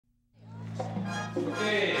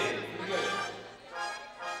Okay, good.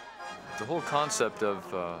 The whole concept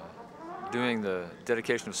of doing the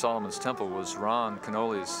dedication of Solomon's temple was Ron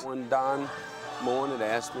Kenoly's. When Don Moen had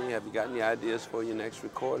asked me, have you got any ideas for your next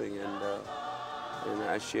recording? And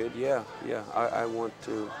I shared, I want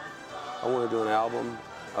to do an album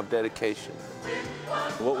of dedication.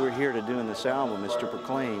 What we're here to do in this album is to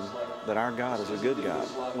proclaim that our God is a good God.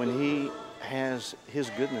 When He has His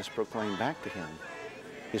goodness proclaimed back to Him,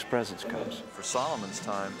 His presence comes. For Solomon's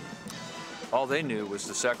time, all they knew was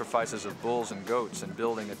the sacrifices of bulls and goats and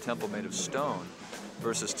building a temple made of stone.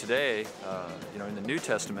 Versus today, in the New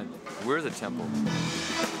Testament, we're the temple.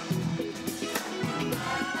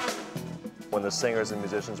 When the singers and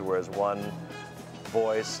musicians were as one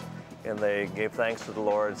voice, and they gave thanks to the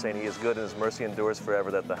Lord, saying He is good and His mercy endures forever,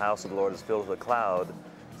 that the house of the Lord is filled with a cloud,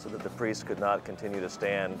 so that the priest could not continue to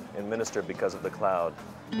stand and minister because of the cloud.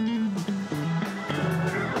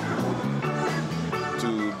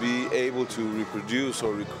 To be able to reproduce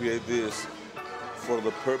or recreate this for the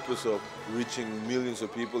purpose of reaching millions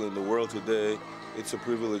of people in the world today, it's a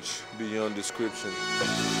privilege beyond description.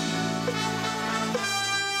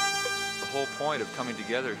 The whole point of coming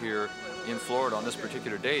together here in Florida on this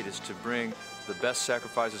particular date is to bring the best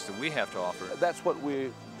sacrifices that we have to offer. That's what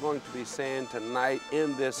we're going to be saying tonight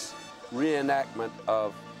in this reenactment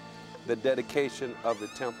of the dedication of the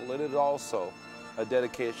temple. It is also a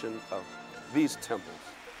dedication of these temples.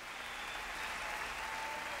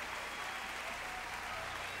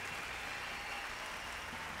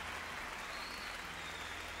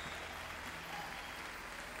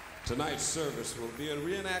 Tonight's service will be a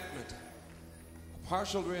reenactment, a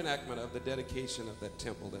partial reenactment of the dedication of that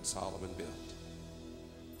temple that Solomon built.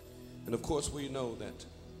 And of course we know that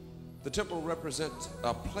the temple represents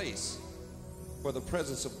a place where the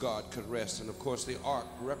presence of God could rest, and of course the ark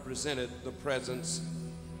represented the presence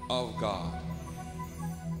of God.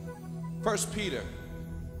 1 Peter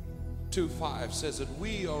 2:5 says that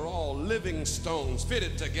we are all living stones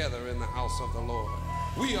fitted together in the house of the Lord.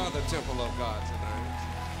 We are the temple of God tonight.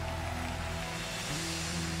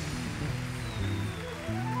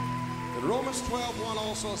 And Romans 12:1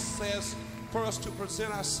 also says for us to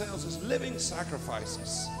present ourselves as living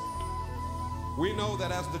sacrifices. We know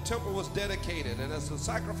that as the temple was dedicated and as the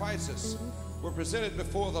sacrifices were presented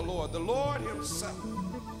before the Lord Himself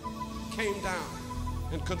came down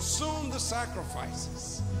and consumed the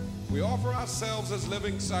sacrifices. We offer ourselves as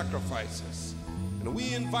living sacrifices, and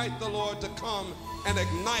we invite the Lord to come and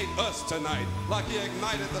ignite us tonight like He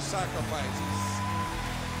ignited the sacrifices.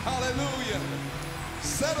 Hallelujah.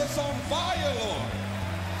 Set us on fire, Lord,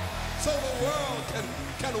 so the world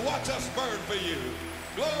can watch us burn for You.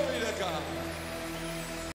 Glory to God.